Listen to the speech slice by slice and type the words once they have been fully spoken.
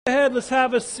Ahead, let's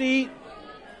have a seat.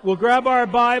 We'll grab our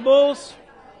Bibles.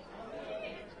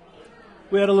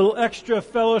 We had a little extra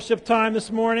fellowship time this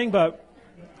morning, but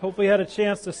hopefully you had a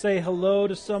chance to say hello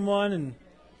to someone. And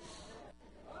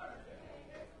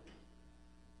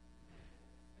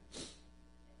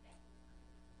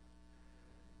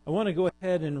I want to go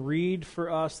ahead and read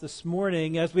for us this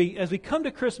morning. As we come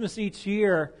to Christmas each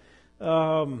year,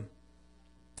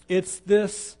 it's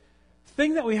this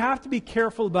thing that we have to be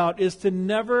careful about is to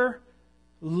never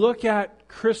look at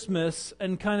Christmas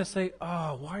and kind of say,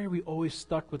 why are we always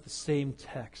stuck with the same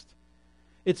text?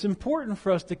 It's important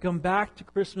for us to come back to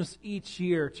Christmas each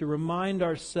year, to remind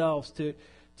ourselves,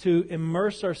 to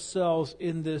immerse ourselves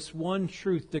in this one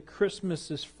truth, that Christmas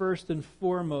is first and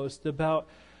foremost about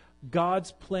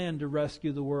God's plan to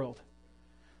rescue the world.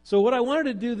 So what I wanted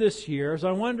to do this year is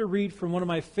I wanted to read from one of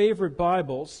my favorite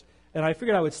Bibles, and I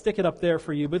figured I would stick it up there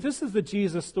for you. But this is the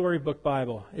Jesus Storybook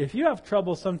Bible. If you have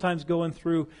trouble sometimes going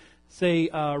through, say,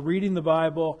 reading the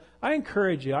Bible, I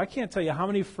encourage you. I can't tell you how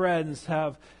many friends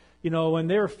have, when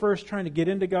they were first trying to get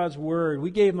into God's Word,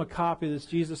 we gave them a copy of this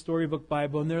Jesus Storybook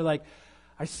Bible, and they're like,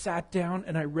 I sat down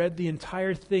and I read the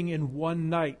entire thing in one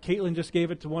night. Caitlin just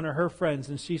gave it to one of her friends,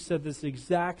 and she said this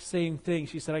exact same thing.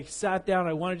 She said, I sat down,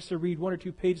 I wanted just to read one or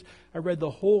two pages. I read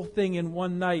the whole thing in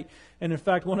one night. And in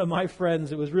fact, one of my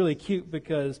friends, it was really cute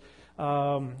because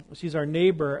she's our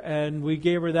neighbor, and we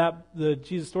gave her the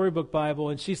Jesus Storybook Bible,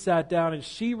 and she sat down and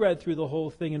she read through the whole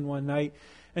thing in one night.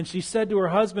 And she said to her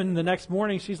husband the next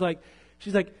morning, she's like,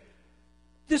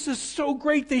 this is so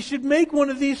great. They should make one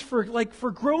of these for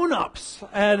grown-ups.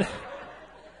 And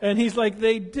he's like,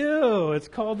 they do. It's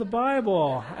called the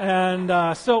Bible. And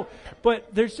but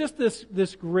there's just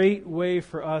this great way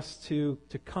for us to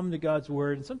come to God's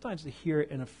Word and sometimes to hear it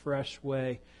in a fresh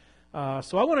way.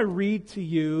 So I want to read to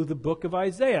you the book of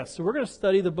Isaiah. So we're going to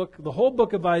study the whole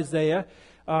book of Isaiah.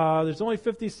 There's only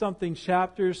 50-something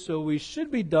chapters, so we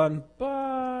should be done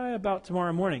by about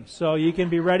tomorrow morning. So you can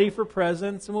be ready for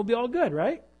presents, and we'll be all good,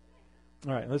 right?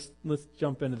 All right, let's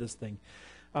jump into this thing.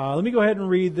 Let me go ahead and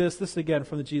read this. This again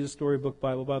from the Jesus Storybook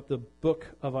Bible about the book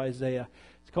of Isaiah.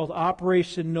 It's called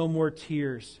Operation No More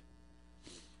Tears.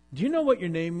 Do you know what your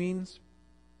name means?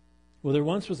 Well, there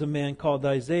once was a man called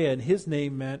Isaiah, and his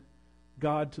name meant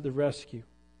God to the rescue.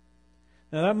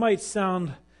 Now that might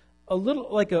sound a little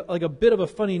like a bit of a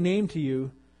funny name to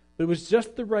you, but it was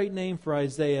just the right name for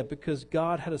Isaiah because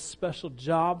God had a special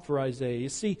job for Isaiah. You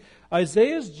see,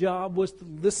 Isaiah's job was to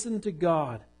listen to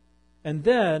God and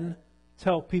then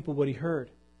tell people what he heard.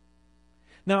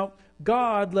 Now,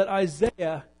 God let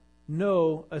Isaiah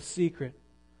know a secret.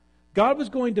 God was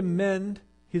going to mend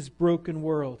his broken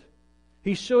world.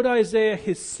 He showed Isaiah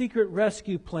his secret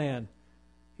rescue plan.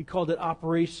 He called it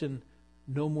Operation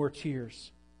No More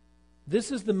Tears.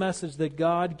 This is the message that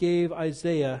God gave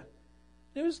Isaiah.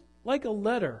 It was like a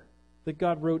letter that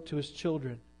God wrote to his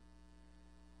children.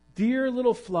 Dear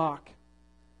little flock,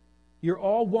 you're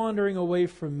all wandering away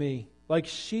from me, like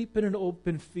sheep in an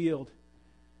open field.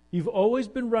 You've always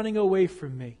been running away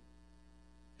from me,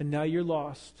 and now you're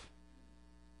lost,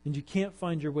 and you can't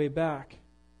find your way back.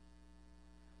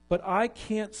 But I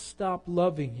can't stop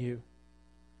loving you.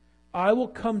 I will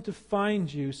come to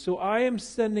find you, so I am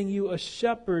sending you a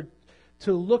shepherd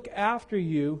to look after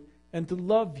you and to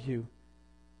love you,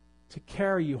 to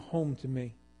carry you home to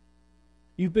me.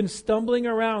 You've been stumbling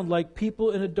around like people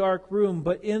in a dark room,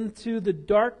 but into the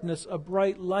darkness a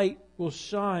bright light will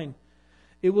shine.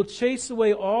 It will chase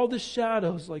away all the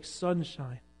shadows like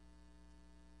sunshine.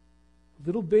 A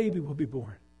little baby will be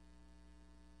born,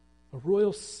 a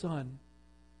royal son.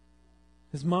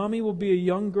 His mommy will be a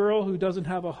young girl who doesn't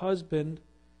have a husband.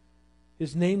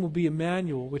 His name will be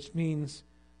Emmanuel, which means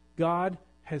God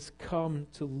has come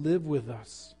to live with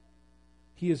us.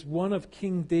 He is one of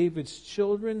King David's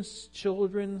children's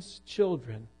children's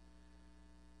children,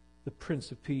 the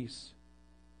Prince of Peace.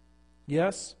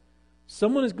 Yes,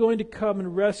 someone is going to come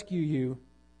and rescue you,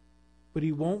 but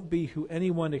he won't be who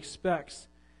anyone expects.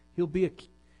 He'll be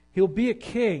a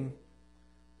king,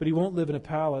 but he won't live in a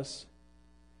palace.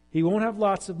 He won't have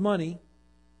lots of money.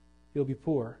 He'll be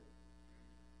poor.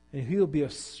 And he'll be a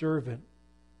servant.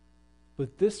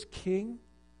 But this king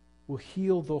will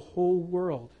heal the whole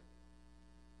world.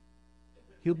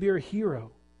 He'll be our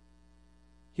hero.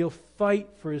 He'll fight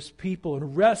for his people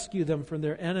and rescue them from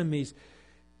their enemies.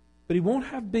 But he won't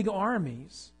have big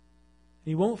armies.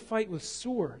 He won't fight with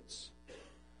swords.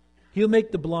 He'll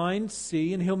make the blind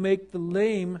see, and he'll make the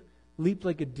lame leap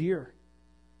like a deer.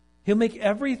 He'll make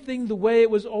everything the way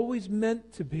it was always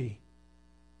meant to be.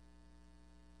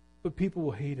 But people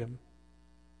will hate him,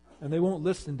 and they won't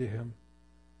listen to him.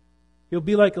 He'll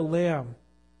be like a lamb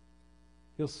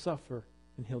He'll suffer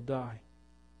and he'll die.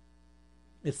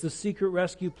 It's the secret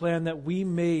rescue plan that we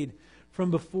made from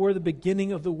before the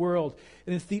beginning of the world.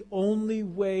 And it's the only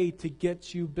way to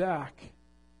get you back.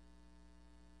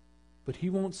 But he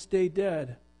won't stay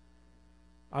dead.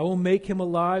 I will make him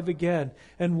alive again.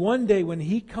 And one day when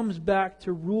he comes back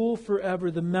to rule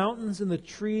forever, the mountains and the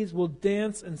trees will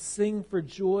dance and sing for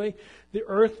joy. The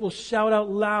earth will shout out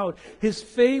loud. His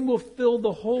fame will fill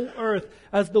the whole earth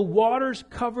as the waters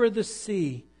cover the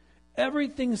sea.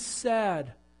 Everything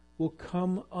sad will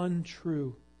come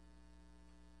untrue.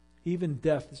 Even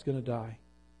death is going to die.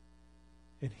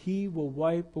 And he will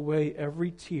wipe away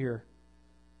every tear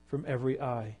from every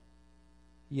eye.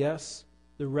 Yes,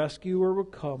 the rescuer will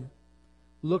come.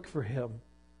 Look for him.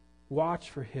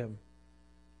 Watch for him.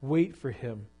 Wait for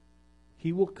him.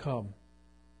 He will come.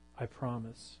 I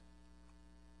promise.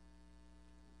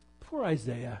 Poor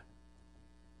Isaiah.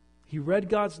 He read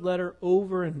God's letter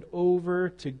over and over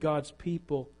to God's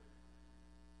people,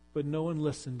 but no one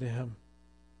listened to him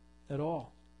at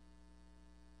all.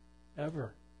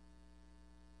 Ever.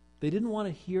 They didn't want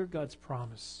to hear God's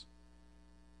promise.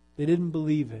 They didn't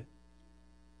believe it.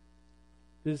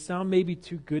 Does it sound maybe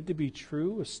too good to be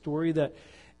true? A story that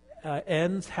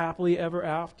ends happily ever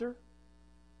after?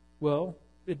 Well,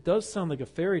 it does sound like a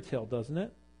fairy tale, doesn't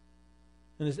it?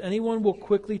 And as anyone will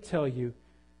quickly tell you,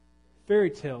 fairy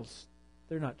tales,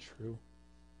 they're not true.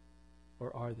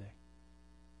 Or are they?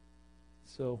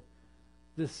 So,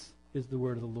 this is the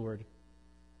word of the Lord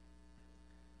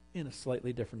in a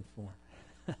slightly different form.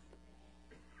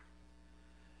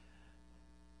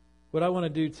 What I want to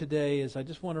do today is I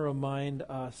just want to remind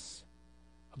us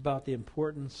about the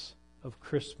importance of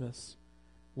Christmas,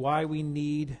 why we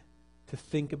need to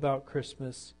think about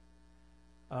Christmas.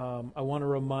 I want to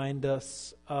remind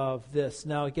us of this.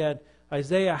 Now again,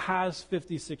 Isaiah has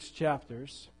 56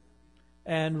 chapters,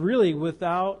 and really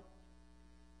without,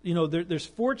 there's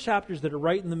 4 chapters that are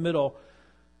right in the middle.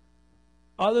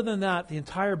 Other than that, the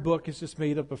entire book is just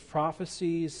made up of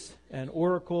prophecies and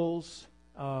oracles.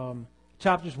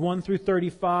 Chapters 1 through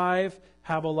 35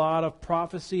 have a lot of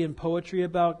prophecy and poetry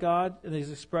about God and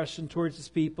His expression towards His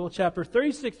people. Chapter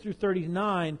 36 through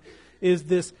 39 is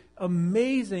this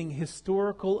amazing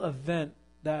historical event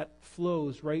that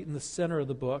flows right in the center of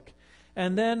the book.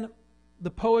 And then the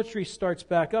poetry starts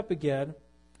back up again,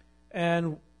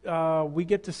 and we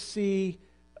get to see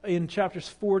in chapters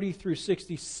 40 through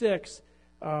 66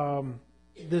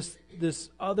 this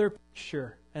other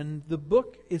picture. And the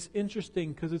book is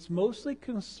interesting because it's mostly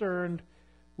concerned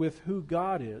with who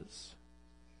God is.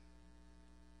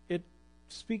 It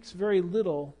speaks very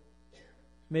little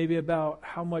maybe about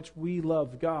how much we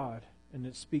love God, and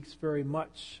it speaks very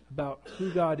much about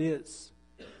who God is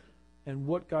and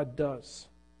what God does.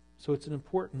 So it's an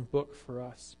important book for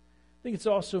us. I think it's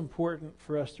also important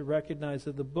for us to recognize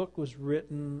that the book was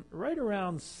written right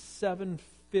around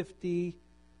 750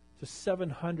 to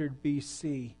 700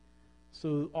 BC.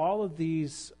 So all of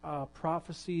these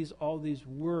prophecies, all these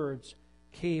words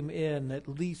came in at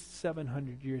least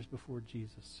 700 years before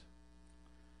Jesus.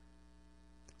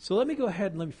 So let me go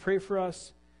ahead and let me pray for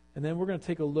us, and then we're going to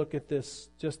take a look at this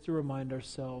just to remind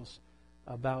ourselves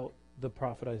about the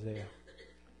prophet Isaiah.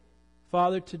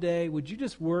 Father, today, would you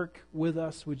just work with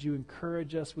us? Would you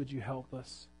encourage us? Would you help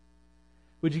us?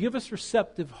 Would you give us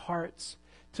receptive hearts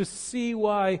to see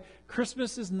why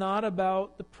Christmas is not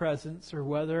about the presents or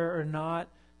whether or not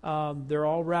they're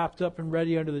all wrapped up and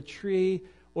ready under the tree,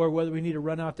 or whether we need to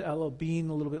run out to L.L. Bean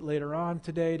a little bit later on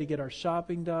today to get our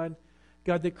shopping done.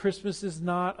 God, that Christmas is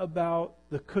not about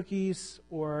the cookies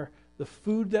or the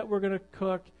food that we're going to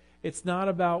cook. It's not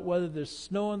about whether there's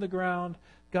snow on the ground.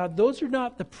 God, those are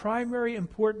not the primary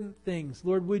important things.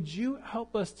 Lord, would you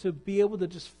help us to be able to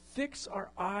just fix our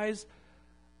eyes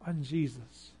on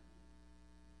Jesus?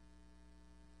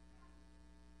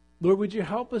 Lord, would you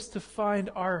help us to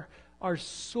find our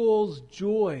soul's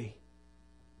joy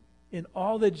in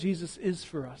all that Jesus is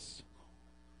for us?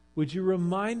 Would you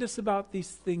remind us about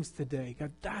these things today?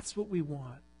 God, that's what we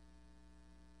want.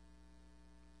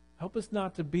 Help us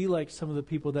not to be like some of the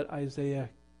people that Isaiah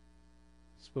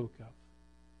spoke of.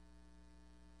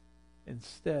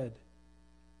 Instead,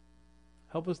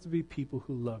 help us to be people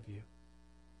who love you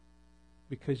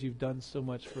because you've done so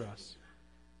much for us.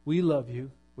 We love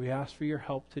you. We ask for your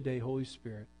help today, Holy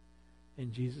Spirit.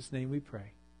 In Jesus' name we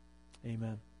pray.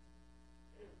 Amen.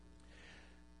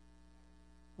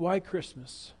 Why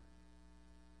Christmas?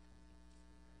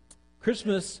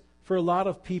 Christmas, for a lot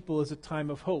of people, is a time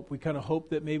of hope. We kind of hope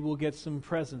that maybe we'll get some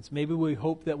presents. Maybe we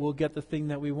hope that we'll get the thing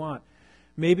that we want.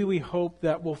 Maybe we hope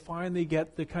that we'll finally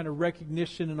get the kind of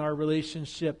recognition in our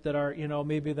relationship that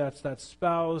maybe that's that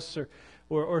spouse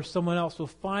or someone else will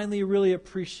finally really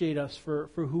appreciate us for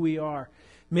who we are.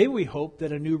 Maybe we hope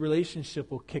that a new relationship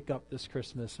will kick up this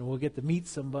Christmas and we'll get to meet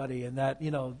somebody and that,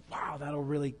 wow, that'll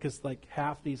really, because like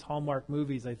half these Hallmark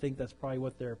movies, I think that's probably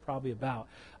what they're probably about.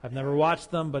 I've never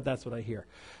watched them, but that's what I hear.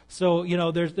 So,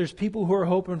 there's people who are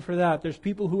hoping for that. There's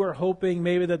people who are hoping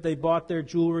maybe that they bought their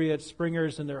jewelry at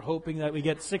Springer's and they're hoping that we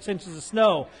get 6 inches of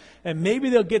snow and maybe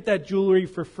they'll get that jewelry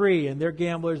for free, and they're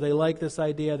gamblers. They like this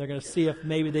idea. They're going to see if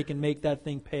maybe they can make that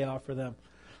thing pay off for them.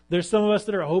 There's some of us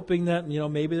that are hoping that,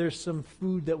 maybe there's some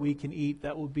food that we can eat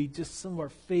that will be just some of our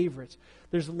favorites.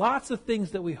 There's lots of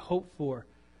things that we hope for.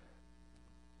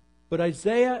 But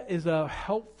Isaiah is a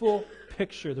helpful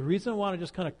picture. The reason I want to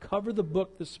just kind of cover the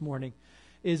book this morning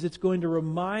is it's going to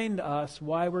remind us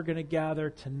why we're going to gather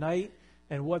tonight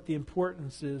and what the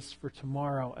importance is for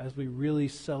tomorrow as we really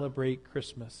celebrate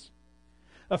Christmas.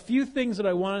 A few things that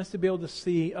I want us to be able to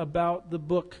see about the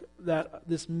book, that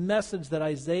this message that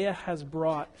Isaiah has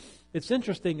brought. It's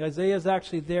interesting. Isaiah is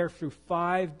actually there through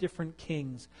 5 different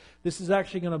kings. This is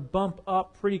actually going to bump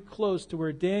up pretty close to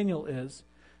where Daniel is.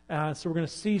 So we're going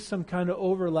to see some kind of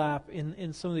overlap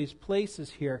in some of these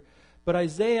places here. But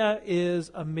Isaiah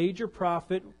is a major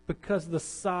prophet because of the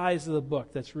size of the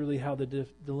book. That's really how the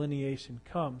delineation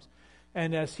comes.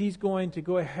 And as he's going to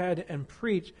go ahead and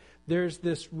preach, there's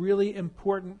this really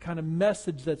important kind of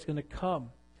message that's going to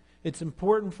come. It's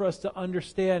important for us to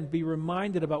understand, be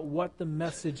reminded about what the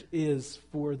message is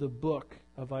for the book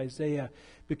of Isaiah,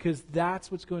 because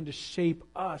that's what's going to shape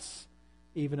us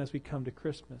even as we come to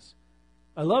Christmas.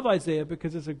 I love Isaiah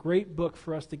because it's a great book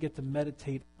for us to get to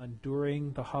meditate on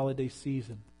during the holiday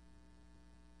season.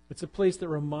 It's a place that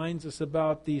reminds us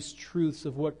about these truths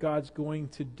of what God's going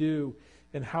to do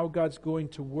and how God's going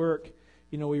to work.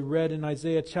 We read in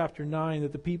Isaiah chapter 9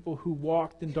 that the people who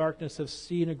walked in darkness have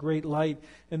seen a great light,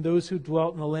 and those who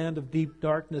dwelt in the land of deep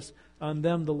darkness, on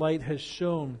them the light has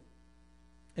shone.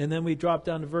 And then we drop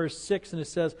down to verse 6, and it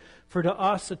says, "For to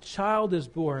us a child is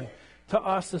born, to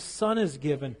us a son is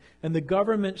given, and the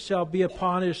government shall be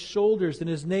upon his shoulders, and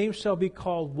his name shall be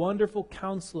called Wonderful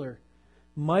Counselor,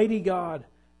 Mighty God,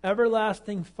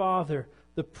 Everlasting Father,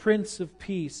 the Prince of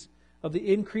Peace. Of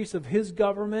the increase of his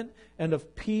government and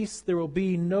of peace there will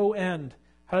be no end."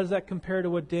 How does that compare to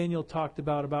what Daniel talked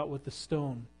about with the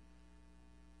stone?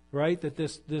 Right? That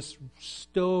this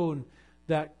stone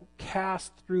that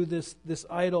cast through this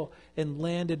idol and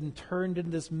landed and turned into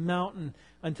this mountain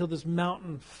until this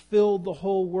mountain filled the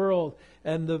whole world.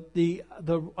 And the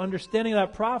understanding of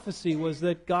that prophecy was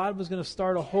that God was going to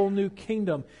start a whole new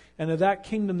kingdom, and of that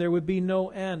kingdom there would be no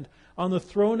end. On the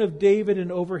throne of David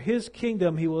and over his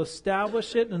kingdom, he will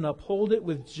establish it and uphold it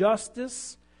with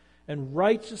justice and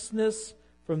righteousness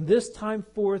from this time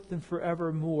forth and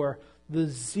forevermore. The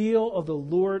zeal of the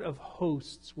Lord of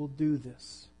hosts will do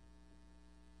this.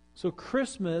 So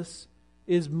Christmas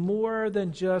is more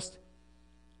than just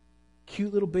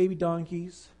cute little baby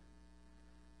donkeys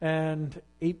and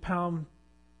 8-pound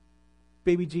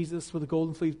baby Jesus with a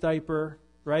golden fleece diaper,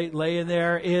 right, laying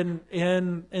there in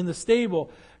the stable.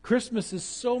 Christmas is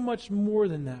so much more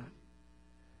than that.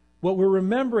 What we're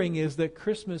remembering is that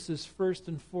Christmas is first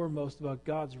and foremost about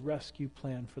God's rescue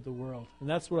plan for the world. And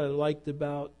that's what I liked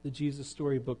about the Jesus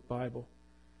Storybook Bible.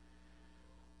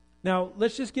 Now,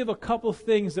 let's just give a couple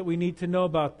things that we need to know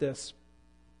about this.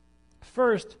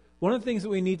 First, one of the things that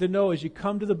we need to know as you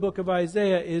come to the book of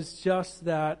Isaiah is just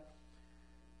that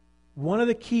one of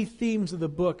the key themes of the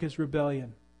book is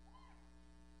rebellion.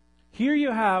 Here you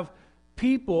have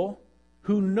people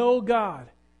who know God.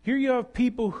 Here you have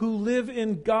people who live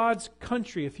in God's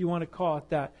country, if you want to call it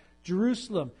that,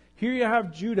 Jerusalem. Here you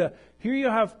have Judah. Here you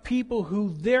have people who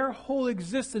their whole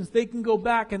existence, they can go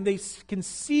back and they can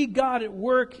see God at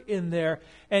work in there.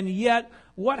 And yet,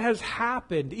 what has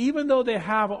happened, even though they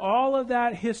have all of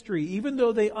that history, even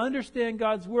though they understand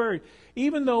God's Word,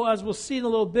 even though, as we'll see in a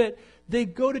little bit, they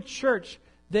go to church,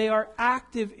 they are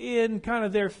active in kind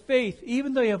of their faith,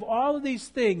 even though you have all of these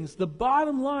things, the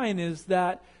bottom line is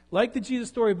that, like the Jesus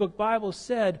Storybook Bible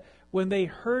said, when they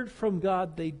heard from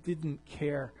God, they didn't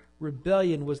care.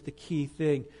 Rebellion was the key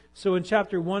thing. So in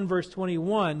chapter 1, verse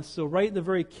 21, so right in the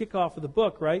very kickoff of the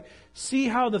book, right? "See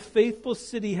how the faithful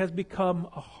city has become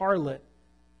a harlot.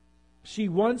 She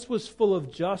once was full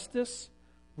of justice.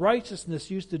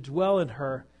 Righteousness used to dwell in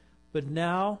her, but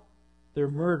now they're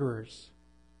murderers."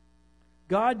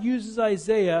 God uses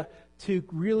Isaiah to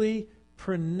really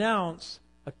pronounce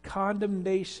a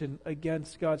condemnation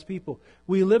against God's people.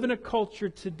 We live in a culture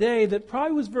today that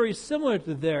probably was very similar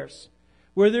to theirs,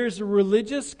 where there's a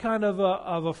religious kind of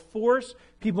a force.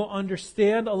 People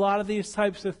understand a lot of these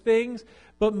types of things,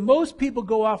 but most people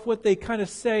go off what they kind of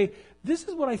say, this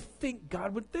is what I think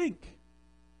God would think,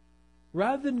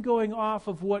 rather than going off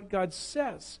of what God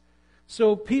says.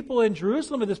 So people in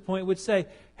Jerusalem at this point would say,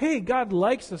 hey, God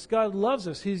likes us. God loves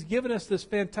us. He's given us this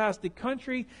fantastic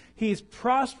country. He's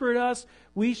prospered us.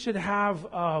 We should have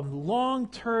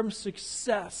long-term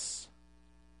success.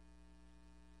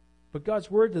 But God's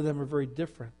word to them are very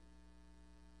different.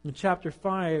 In chapter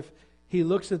 5, he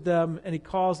looks at them and he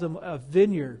calls them a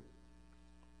vineyard.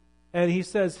 And he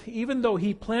says, even though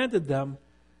he planted them,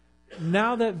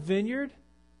 now that vineyard,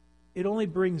 it only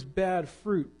brings bad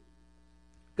fruit.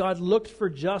 God looked for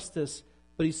justice,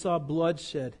 but he saw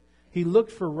bloodshed. He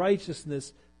looked for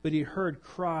righteousness, but he heard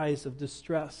cries of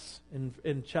distress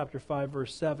in chapter 5,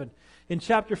 verse 7. In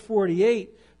chapter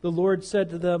 48, the Lord said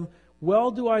to them,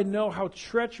 well do I know how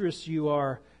treacherous you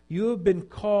are. You have been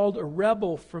called a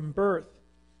rebel from birth.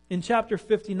 In chapter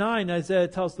 59, Isaiah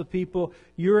tells the people,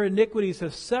 your iniquities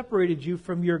have separated you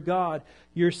from your God.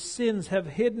 Your sins have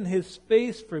hidden his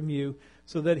face from you,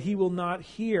 so that he will not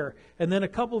hear. And then a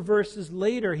couple verses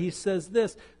later, he says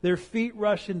this, their feet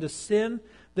rush into sin.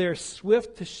 They are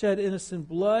swift to shed innocent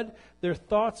blood. Their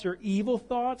thoughts are evil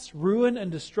thoughts. Ruin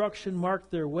and destruction mark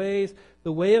their ways.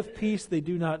 The way of peace they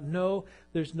do not know.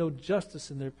 There's no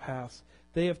justice in their paths.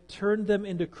 They have turned them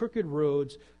into crooked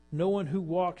roads. No one who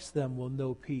walks them will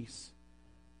know peace.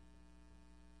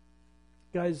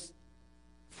 Guys,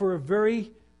 for a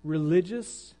very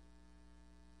religious,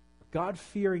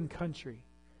 God-fearing country,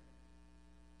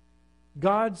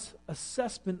 God's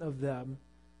assessment of them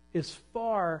is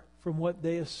far from what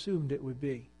they assumed it would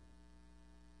be.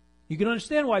 You can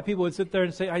understand why people would sit there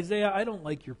and say, Isaiah, I don't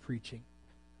like your preaching.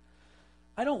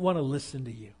 I don't want to listen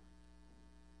to you.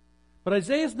 But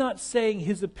Isaiah's not saying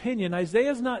his opinion.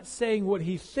 Isaiah's not saying what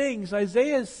he thinks.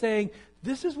 Isaiah is saying,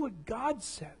 this is what God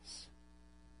says.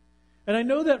 And I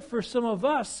know that for some of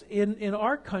us in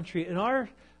our country, in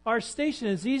our station,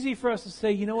 it's easy for us to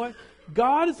say, you know what?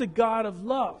 God is a God of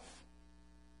love.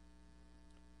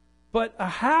 But a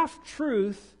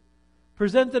half-truth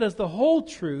presented as the whole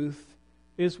truth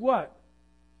is what?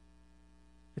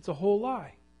 It's a whole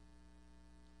lie.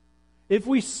 If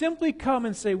we simply come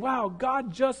and say, wow,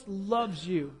 God just loves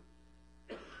you.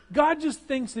 God just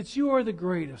thinks that you are the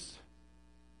greatest.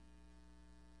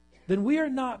 Then we are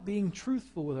not being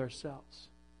truthful with ourselves.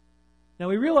 Now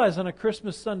we realize on a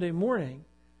Christmas Sunday morning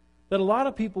that a lot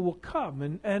of people will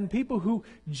come, and people who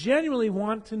genuinely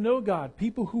want to know God,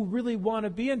 people who really want to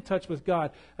be in touch with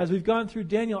God. As we've gone through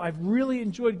Daniel, I've really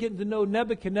enjoyed getting to know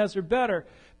Nebuchadnezzar better,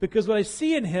 because what I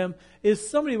see in him is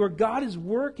somebody where God is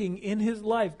working in his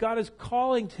life. God is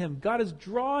calling to him. God is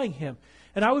drawing him.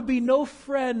 And I would be no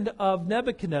friend of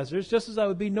Nebuchadnezzar's, just as I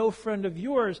would be no friend of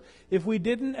yours, if we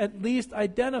didn't at least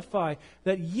identify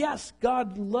that, yes,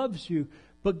 God loves you,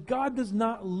 but God does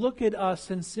not look at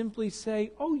us and simply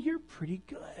say, oh, you're pretty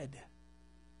good.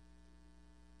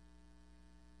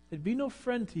 It'd be no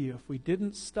friend to you if we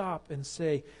didn't stop and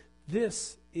say,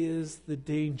 this is the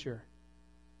danger.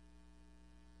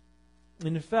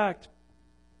 And in fact,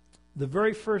 the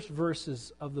very first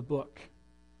verses of the book,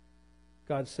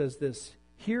 God says this,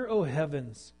 hear, O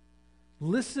heavens,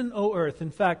 listen, O earth.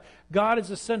 In fact, God is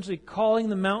essentially calling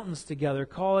the mountains together,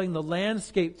 calling the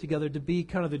landscape together to be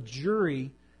kind of the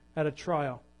jury at a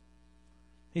trial.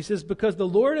 He says, because the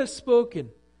Lord has spoken,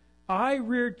 I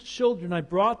reared children, I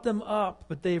brought them up,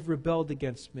 but they have rebelled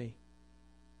against me.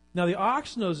 Now the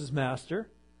ox knows his master,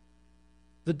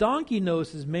 the donkey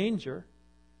knows his manger,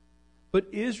 but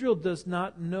Israel does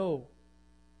not know.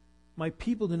 My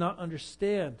people do not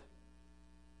understand.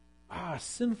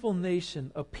 Sinful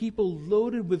nation, a people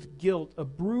loaded with guilt, a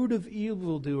brood of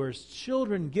evildoers,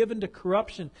 children given to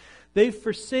corruption. They've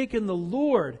forsaken the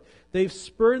Lord. They've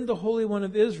spurned the Holy One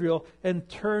of Israel and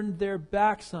turned their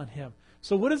backs on Him.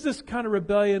 So what does this kind of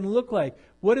rebellion look like?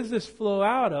 What does this flow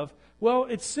out of? Well,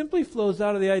 it simply flows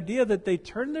out of the idea that they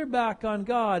turned their back on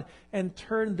God and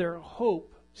turned their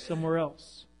hope somewhere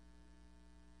else.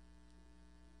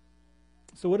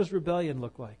 So what does rebellion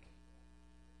look like?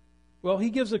 Well,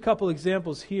 he gives a couple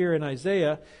examples here in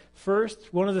Isaiah.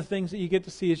 First, one of the things that you get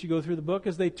to see as you go through the book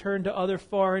is they turned to other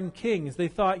foreign kings. They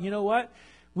thought, you know what?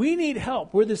 We need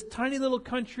help. We're this tiny little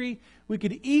country. We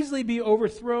could easily be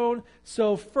overthrown.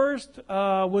 So first,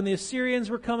 when the Assyrians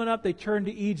were coming up, they turned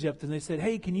to Egypt and they said,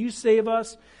 hey, can you save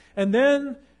us? And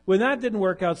then when that didn't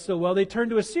work out so well, they turned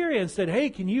to Assyria and said,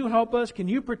 hey, can you help us? Can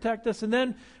you protect us? And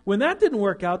then when that didn't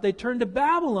work out, they turned to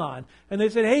Babylon and they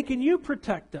said, hey, can you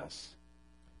protect us?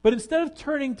 But instead of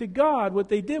turning to God, what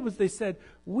they did was they said,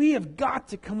 we have got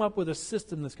to come up with a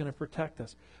system that's going to protect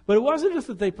us. But it wasn't just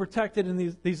that they protected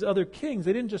in these other kings.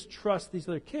 They didn't just trust these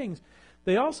other kings.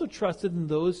 They also trusted in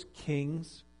those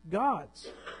kings' gods.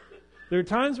 There are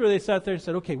times where they sat there and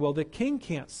said, okay, well, the king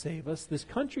can't save us. This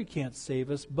country can't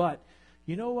save us. But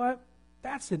you know what?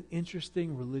 That's an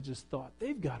interesting religious thought.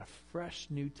 They've got a fresh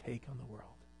new take on the world.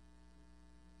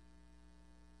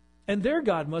 And their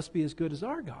God must be as good as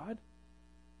our God.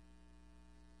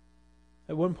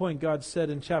 At one point, God said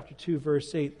in chapter 2,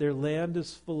 verse 8, their land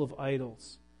is full of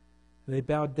idols. And they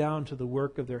bowed down to the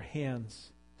work of their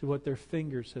hands, to what their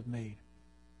fingers have made.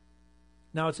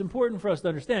 Now, it's important for us to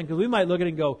understand, because we might look at it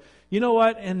and go, you know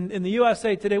what, in the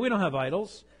USA today, we don't have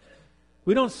idols.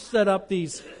 We don't set up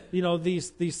these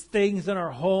things in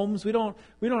our homes. We don't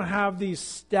have these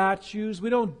statues. We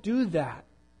don't do that.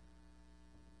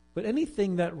 But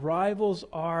anything that rivals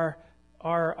our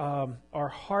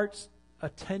heart's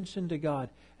attention to God,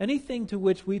 anything to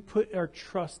which we put our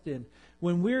trust in,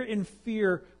 when we're in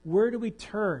fear, where do we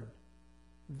turn?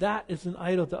 That is an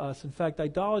idol to us. In fact,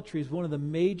 idolatry is one of the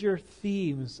major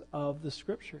themes of the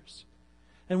Scriptures.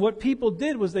 And what people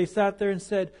did was they sat there and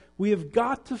said, we have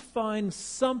got to find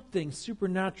something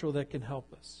supernatural that can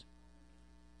help us.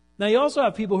 Now, you also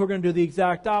have people who are going to do the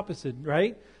exact opposite,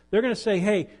 right? They're going to say,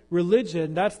 hey,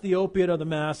 religion, that's the opiate of the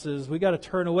masses. We got to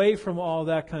turn away from all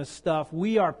that kind of stuff.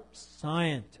 We are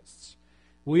scientists.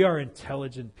 We are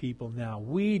intelligent people now.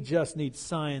 We just need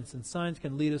science, and science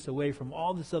can lead us away from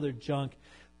all this other junk.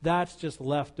 That's just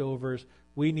leftovers.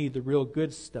 We need the real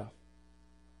good stuff.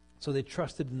 So they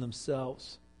trusted in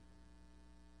themselves.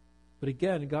 But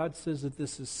again, God says that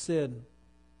this is sin.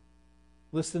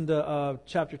 Listen to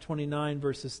chapter 29,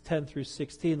 verses 10 through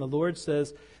 16. The Lord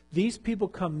says, these people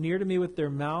come near to me with their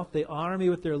mouth. They honor me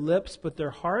with their lips, but their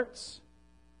hearts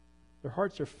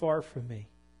are far from me.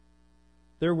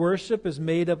 Their worship is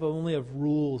made up only of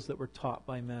rules that were taught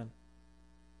by men.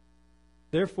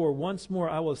 Therefore, once more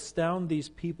I will astound these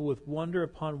people with wonder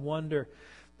upon wonder.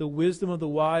 The wisdom of the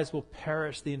wise will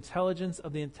perish. The intelligence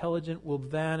of the intelligent will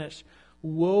vanish.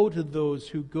 Woe to those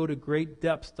who go to great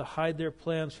depths to hide their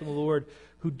plans from the Lord,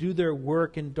 who do their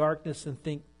work in darkness and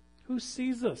think, who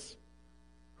sees us?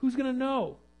 Who's going to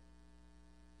know?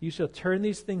 You shall turn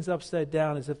these things upside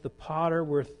down as if the potter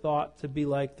were thought to be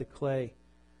like the clay.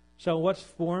 Shall what's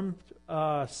formed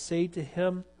say to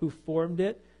him who formed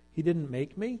it, he didn't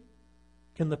make me?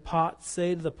 Can the pot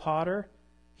say to the potter,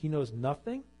 he knows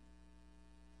nothing?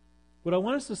 What I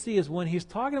want us to see is when he's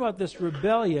talking about this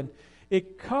rebellion,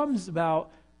 it comes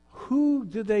about who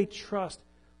do they trust?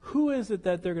 Who is it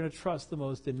that they're going to trust the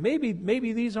most in?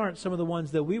 Maybe these aren't some of the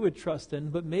ones that we would trust in,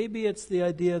 but maybe it's the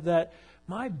idea that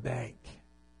my bank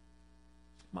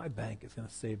is going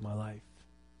to save my life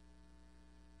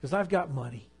because I've got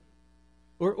money.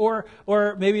 Or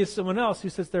maybe it's someone else who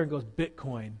sits there and goes,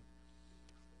 Bitcoin.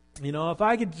 You know, if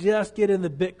I could just get in the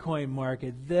Bitcoin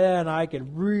market, then I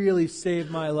could really save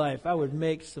my life. I would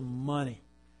make some money.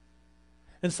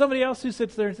 And somebody else who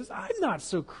sits there and says, I'm not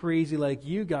so crazy like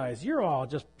you guys. You're all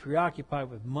just preoccupied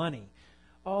with money.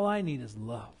 All I need is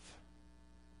love.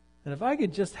 And if I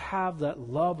could just have that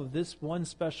love of this one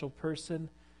special person,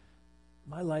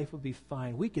 my life would be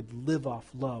fine. We could live off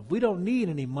love. We don't need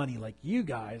any money like you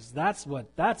guys. That's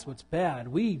what's bad.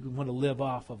 We want to live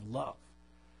off of love.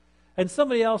 And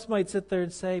somebody else might sit there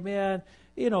and say, man,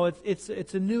 you know, it's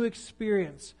a new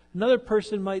experience. Another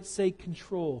person might say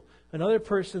control. Another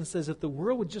person says if the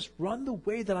world would just run the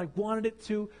way that I wanted it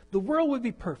to, the world would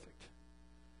be perfect.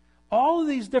 All of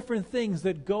these different things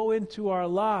that go into our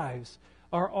lives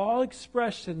are all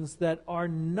expressions that are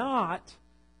not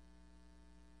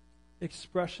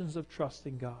expressions of trust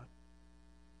in God.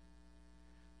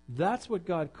 That's what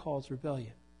God calls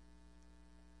rebellion.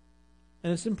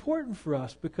 And it's important for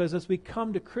us because as we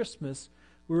come to Christmas,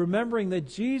 we're remembering that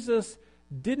Jesus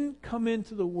didn't come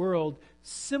into the world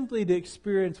simply to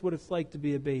experience what it's like to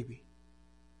be a baby.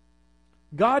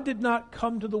 God did not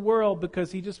come to the world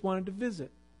because he just wanted to visit.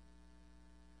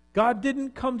 God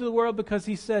didn't come to the world because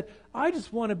he said, I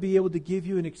just want to be able to give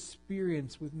you an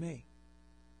experience with me.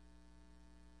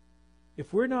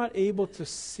 If we're not able to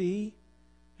see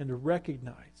and to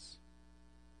recognize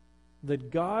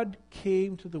that God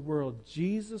came to the world,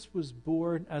 Jesus was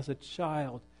born as a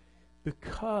child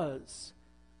because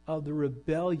of the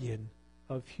rebellion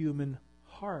of human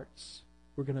hearts,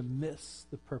 we're going to miss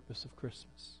the purpose of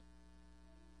Christmas.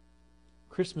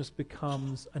 Christmas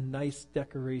becomes a nice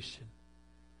decoration,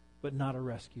 but not a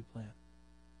rescue plan.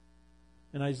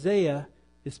 And Isaiah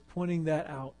is pointing that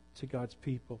out to God's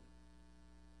people.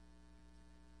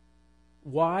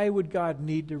 Why would God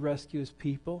need to rescue his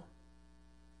people?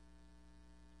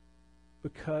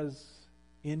 Because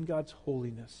in God's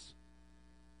holiness,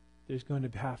 there's going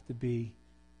to have to be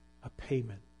a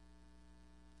payment.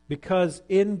 Because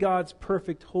in God's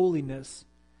perfect holiness,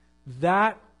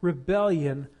 that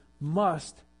rebellion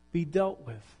must be dealt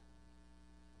with.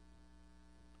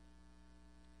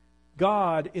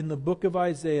 God, in the book of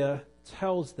Isaiah,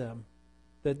 tells them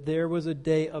that there was a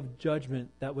day of judgment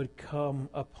that would come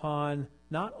upon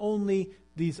not only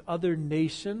these other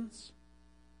nations,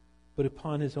 but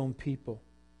upon his own people.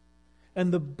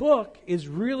 And the book is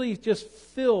really just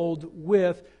filled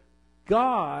with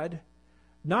God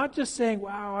not just saying,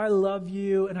 wow, I love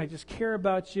you and I just care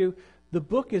about you. The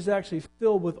book is actually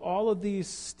filled with all of these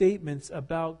statements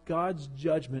about God's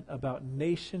judgment about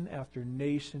nation after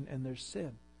nation and their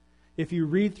sin. If you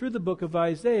read through the book of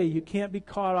Isaiah, you can't be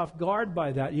caught off guard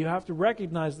by that. You have to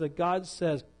recognize that God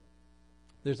says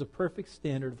there's a perfect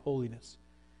standard of holiness.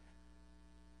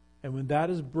 And when that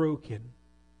is broken,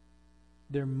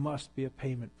 there must be a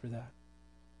payment for that.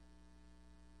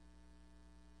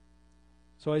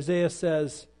 So Isaiah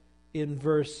says in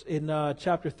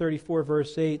chapter 34,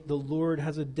 verse 8, the Lord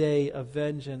has a day of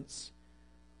vengeance.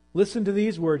 Listen to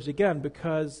these words again,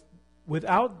 because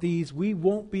without these, we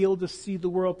won't be able to see the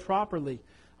world properly.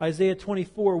 Isaiah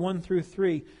 24, 1 through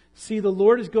 3. See, the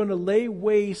Lord is going to lay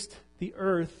waste the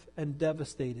earth and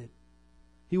devastate it.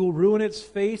 He will ruin its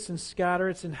face and scatter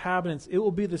its inhabitants. It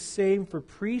will be the same for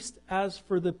priest as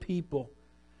for the people,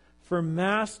 for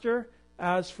master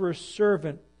as for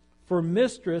servant, for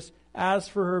mistress as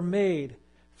for her maid,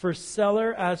 for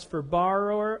seller as for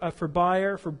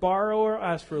buyer, for borrower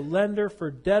as for lender,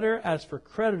 for debtor as for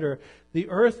creditor. The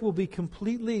earth will be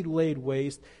completely laid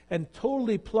waste and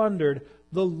totally plundered.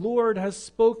 The Lord has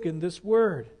spoken this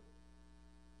word.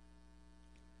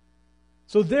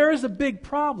 So there is a big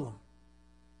problem.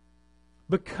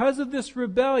 Because of this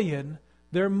rebellion,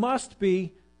 there must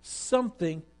be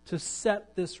something to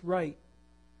set this right.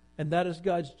 And that is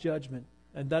God's judgment.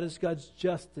 And that is God's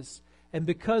justice. And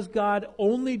because God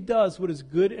only does what is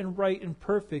good and right and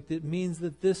perfect, it means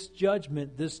that this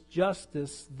judgment, this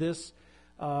justice, this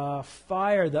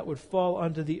fire that would fall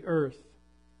onto the earth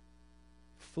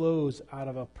flows out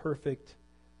of a perfect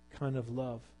kind of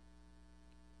love.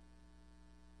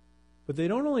 But they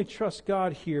don't only trust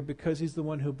God here because He's the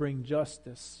one who brings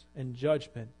justice and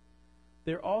judgment.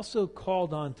 They're also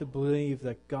called on to believe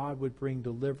that God would bring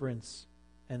deliverance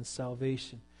and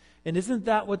salvation. And isn't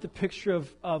that what the picture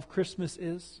of Christmas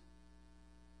is?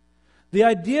 The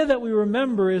idea that we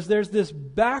remember is there's this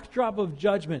backdrop of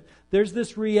judgment. There's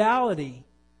this reality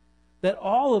that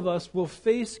all of us will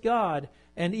face God.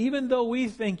 And even though we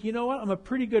think, you know what, I'm a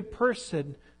pretty good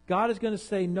person, God is going to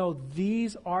say, no,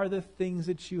 these are the things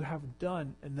that you have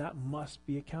done, and that must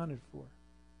be accounted for.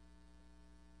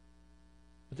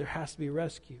 But there has to be a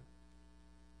rescue.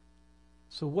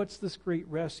 So what's this great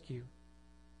rescue?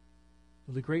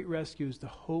 Well, the great rescue is to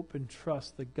hope and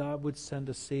trust that God would send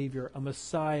a Savior, a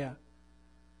Messiah.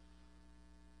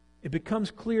 It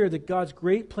becomes clear that God's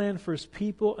great plan for His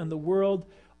people and the world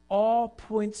all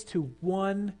points to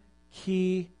one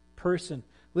key person.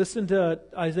 Listen to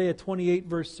Isaiah 28,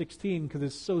 verse 16, because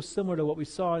it's so similar to what we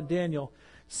saw in Daniel.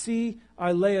 See,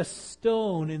 I lay a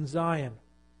stone in Zion,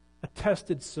 a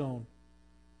tested stone,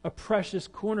 a precious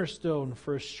cornerstone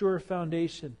for a sure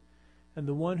foundation, and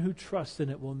the one who trusts in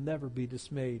it will never be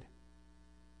dismayed.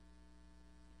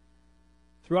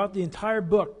 Throughout the entire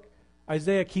book,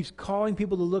 Isaiah keeps calling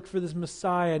people to look for this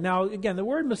Messiah. Now, again, the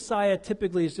word Messiah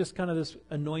typically is just kind of this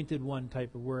anointed one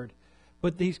type of word.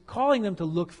 But he's calling them to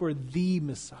look for the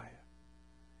Messiah.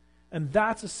 And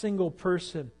that's a single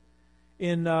person.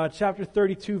 In chapter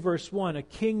 32, verse 1, a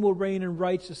king will reign in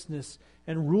righteousness,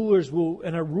 and a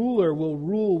ruler will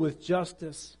rule with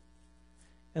justice.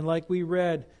 And like we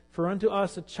read, for unto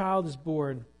us a child is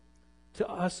born, to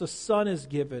us a son is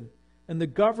given, and the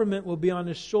government will be on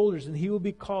his shoulders, and he will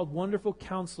be called Wonderful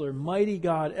Counselor, Mighty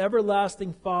God,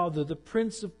 Everlasting Father, the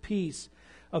Prince of Peace.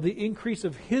 Of the increase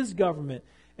of his government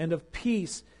and of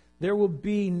peace there will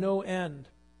be no end.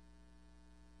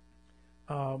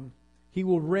 He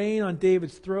will reign on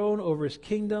David's throne over his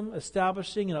kingdom,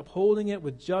 establishing and upholding it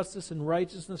with justice and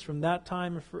righteousness from that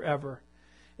time and forever.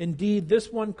 Indeed, this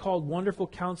one called Wonderful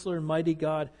Counselor and Mighty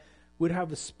God would have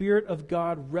the Spirit of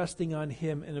God resting on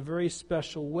him in a very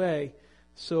special way.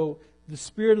 So the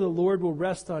Spirit of the Lord will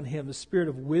rest on him, the Spirit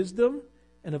of wisdom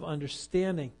and of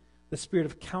understanding, the Spirit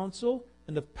of counsel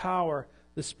and of power,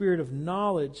 the Spirit of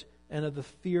knowledge and of the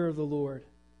fear of the Lord.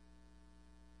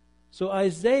 So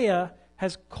Isaiah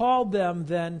has called them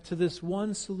then to this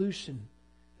one solution.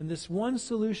 And this one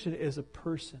solution is a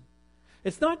person.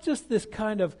 It's not just this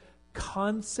kind of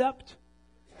concept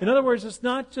In other words, it's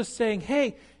not just saying,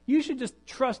 hey, you should just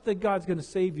trust that God's going to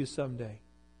save you someday.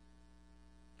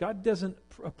 God doesn't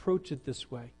approach it this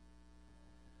way.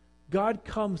 God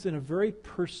comes in a very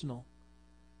personal,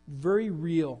 very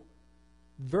real,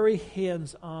 very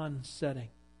hands-on setting.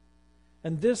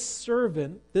 And this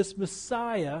servant, this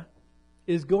Messiah,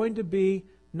 is going to be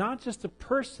not just a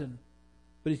person,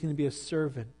 but he's going to be a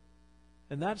servant.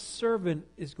 And that servant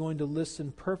is going to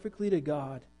listen perfectly to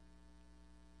God.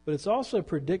 But it's also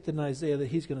predicted in Isaiah that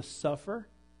he's going to suffer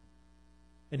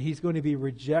and he's going to be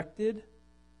rejected.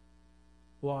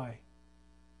 Why?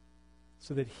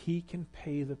 So that he can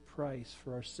pay the price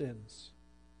for our sins.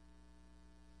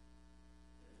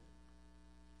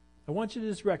 I want you to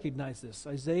just recognize this.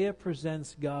 Isaiah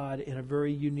presents God in a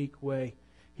very unique way.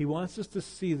 He wants us to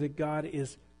see that God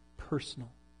is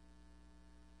personal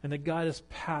and that God is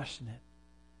passionate.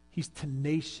 He's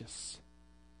tenacious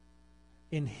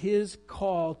in his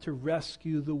call to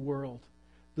rescue the world.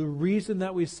 The reason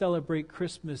that we celebrate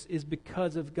Christmas is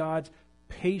because of God's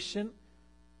patient,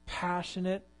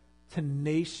 passionate,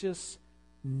 tenacious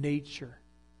nature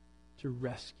to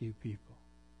rescue people.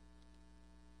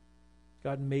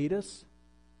 God made us.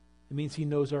 It means he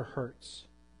knows our hurts.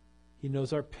 He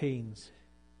knows our pains.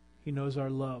 He knows our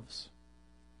loves.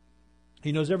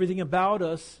 He knows everything about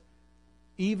us,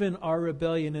 even our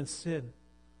rebellion and sin.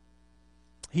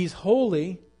 He's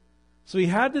holy, so he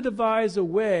had to devise a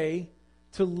way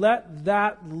to let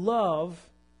that love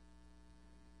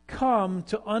come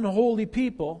to unholy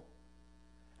people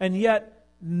and yet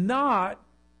not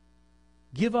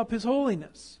give up his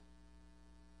holiness.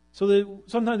 So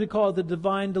sometimes we call it the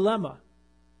divine dilemma.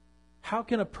 How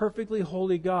can a perfectly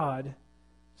holy God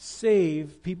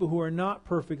save people who are not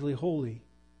perfectly holy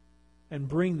and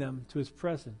bring them to his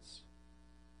presence?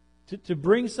 To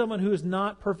bring someone who is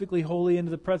not perfectly holy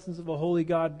into the presence of a holy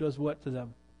God does what to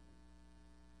them?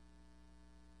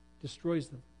 Destroys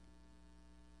them.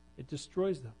 It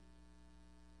destroys them.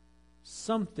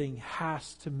 Something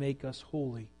has to make us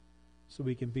holy so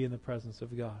we can be in the presence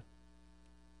of God.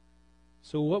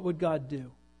 So what would God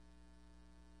do?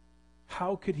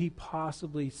 How could he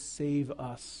possibly save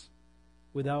us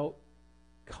without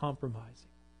compromising?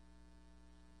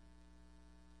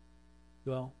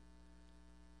 Well,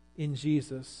 in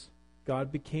Jesus,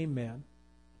 God became man.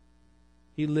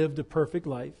 He lived a perfect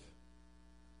life.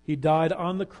 He died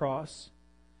on the cross.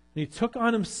 And he took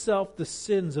on himself the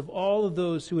sins of all of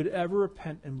those who would ever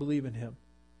repent and believe in him.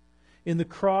 In the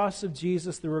cross of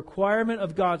Jesus, the requirement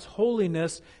of God's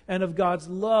holiness and of God's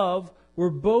love were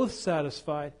both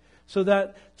satisfied so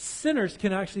that sinners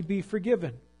can actually be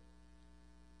forgiven.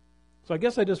 So I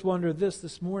guess I just wonder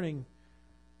this morning.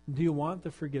 Do you want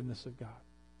the forgiveness of God?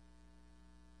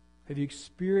 Have you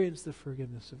experienced the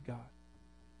forgiveness of God?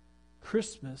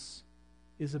 Christmas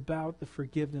is about the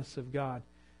forgiveness of God.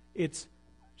 It's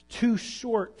too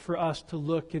short for us to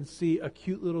look and see a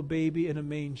cute little baby in a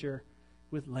manger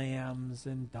with lambs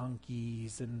and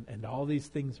donkeys and all these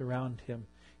things around him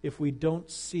if we don't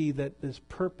see that this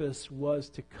purpose was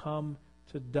to come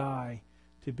to die,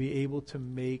 to be able to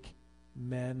make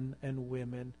men and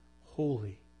women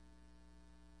holy,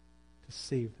 to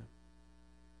save them.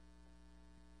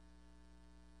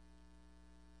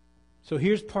 So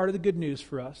here's part of the good news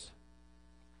for us.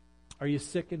 Are you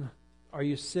sick? Are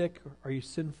you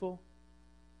sinful?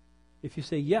 If you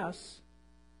say yes,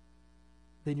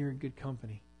 then you're in good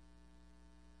company.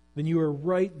 Then you are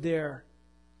right there.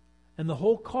 And the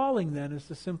whole calling then is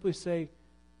to simply say,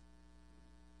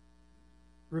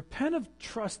 repent of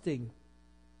trusting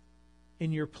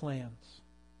in your plans.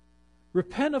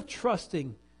 Repent of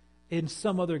trusting in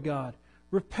some other God.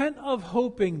 Repent of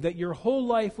hoping that your whole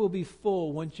life will be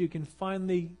full once you can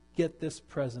finally get this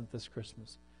present this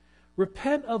Christmas.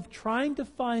 Repent of trying to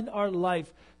find our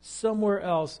life somewhere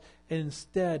else and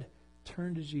instead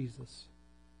turn to Jesus.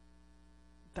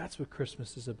 That's what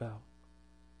Christmas is about.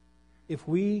 If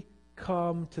we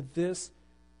come to this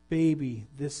baby,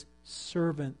 this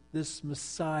servant, this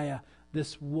Messiah,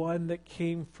 this one that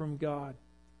came from God,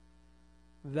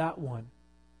 that one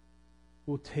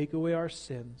will take away our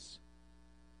sins.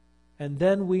 And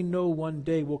then we know one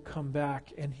day we'll come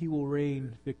back and he will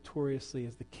reign victoriously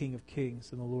as the King of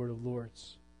Kings and the Lord of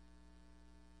Lords.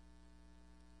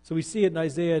 So we see it in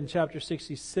Isaiah in chapter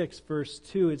 66, verse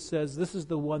 2. It says, "This is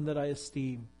the one that I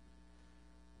esteem,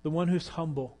 the one who's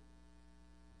humble,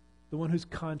 the one who's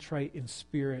contrite in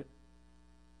spirit,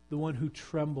 the one who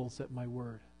trembles at my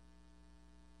word."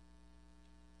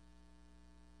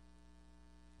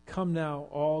 Come now,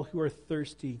 all who are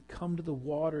thirsty, come to the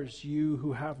waters. You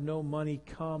who have no money,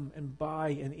 come and buy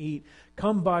and eat.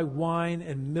 Come buy wine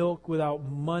and milk without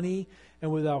money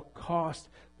and without cost.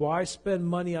 Why spend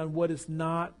money on what is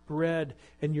not bread,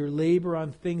 and your labor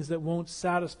on things that won't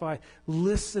satisfy?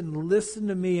 Listen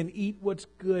to me, and eat what's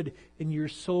good, and your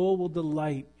soul will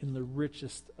delight in the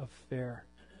richest of fare.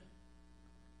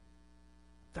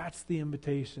 That's the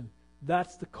invitation.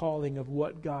 That's the calling of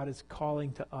what God is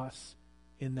calling to us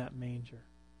in that manger.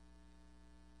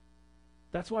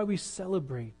 That's why we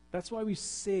celebrate. That's why we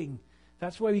sing.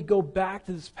 That's why we go back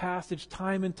to this passage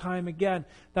time and time again.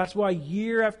 That's why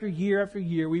year after year after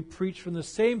year we preach from the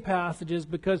same passages,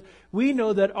 because we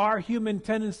know that our human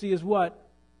tendency is what?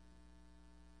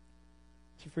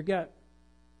 To forget,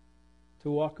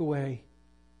 to walk away,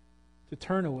 to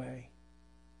turn away,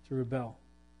 to rebel.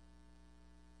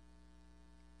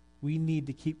 We need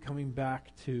to keep coming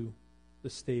back to the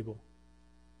stable.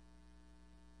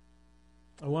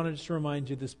 I want to just remind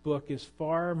you, this book is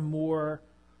far more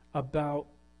about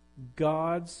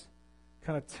God's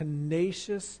kind of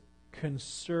tenacious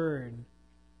concern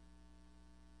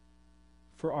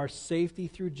for our safety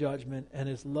through judgment and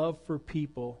His love for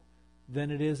people than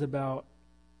it is about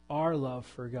our love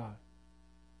for God.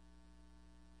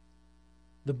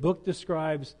 The book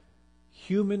describes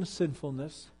human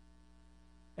sinfulness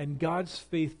and God's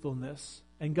faithfulness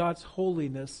and God's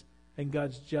holiness and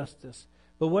God's justice.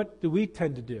 But what do we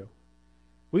tend to do?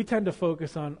 We tend to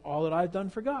focus on all that I've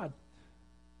done for God.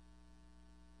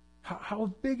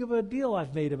 How big of a deal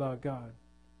I've made about God.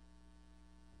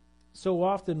 So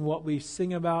often what we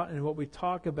sing about and what we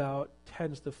talk about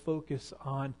tends to focus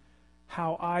on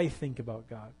how I think about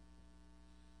God.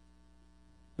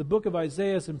 The book of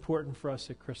Isaiah is important for us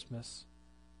at Christmas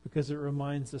because it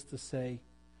reminds us to say,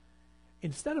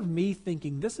 instead of me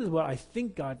thinking, this is what I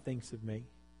think God thinks of me,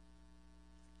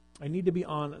 I need to be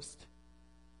honest.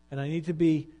 And I need to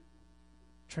be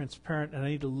transparent, and I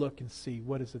need to look and see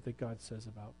what is it that God says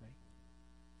about me.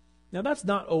 Now, that's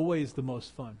not always the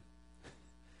most fun.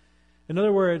 In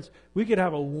other words, we could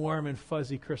have a warm and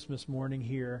fuzzy Christmas morning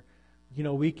here. You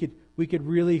know, we could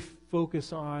really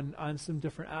focus on some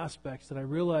different aspects, and I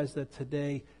realize that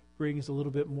today brings a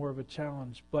little bit more of a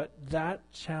challenge. But that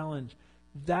challenge,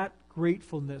 that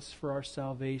gratefulness for our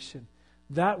salvation,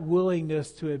 that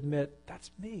willingness to admit,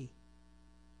 that's me.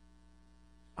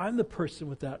 I'm the person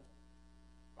with that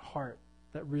heart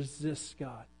that resists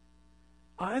God.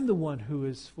 I'm the one who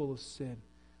is full of sin.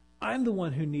 I'm the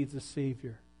one who needs a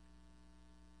Savior.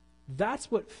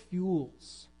 That's what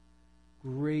fuels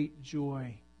great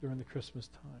joy during the Christmas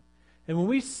time. And when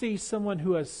we see someone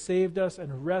who has saved us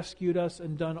and rescued us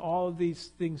and done all of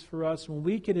these things for us, when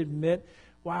we can admit,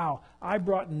 wow, I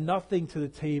brought nothing to the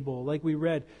table, like we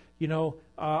read,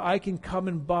 I can come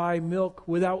and buy milk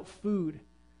without food.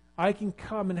 I can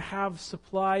come and have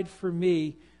supplied for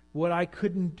me what I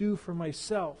couldn't do for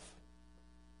myself.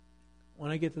 When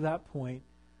I get to that point,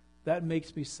 that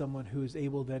makes me someone who is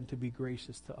able then to be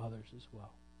gracious to others as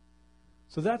well.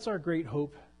 So that's our great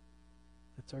hope.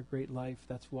 That's our great life.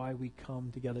 That's why we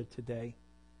come together today.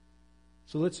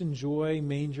 So let's enjoy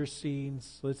manger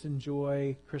scenes. Let's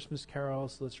enjoy Christmas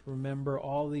carols. Let's remember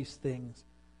all these things.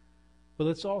 But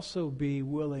let's also be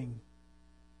willing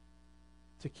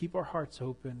to keep our hearts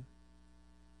open,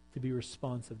 to be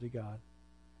responsive to God.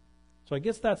 So I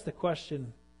guess that's the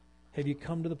question. Have you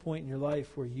come to the point in your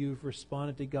life where you've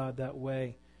responded to God that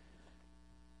way?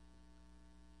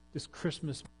 Is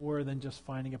Christmas more than just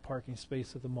finding a parking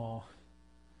space at the mall?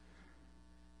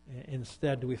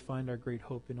 Instead, do we find our great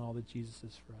hope in all that Jesus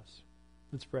is for us?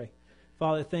 Let's pray.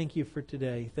 Father, thank you for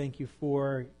today. Thank you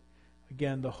for,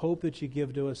 again, the hope that you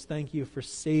give to us. Thank you for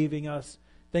saving us.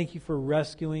 Thank you for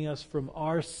rescuing us from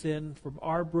our sin, from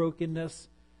our brokenness.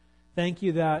 Thank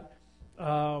you that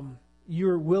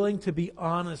you're willing to be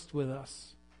honest with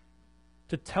us,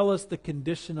 to tell us the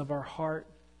condition of our heart,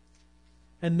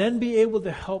 and then be able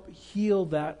to help heal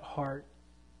that heart,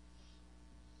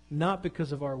 not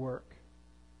because of our work,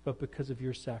 but because of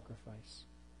your sacrifice.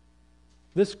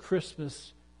 This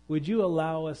Christmas, would you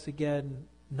allow us again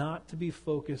not to be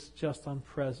focused just on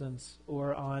presents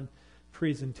or on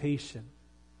presentation?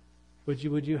 Would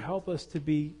you help us to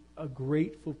be a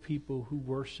grateful people who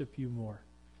worship you more?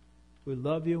 We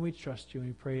love you and we trust you, and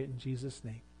we pray it in Jesus'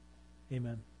 name.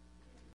 Amen.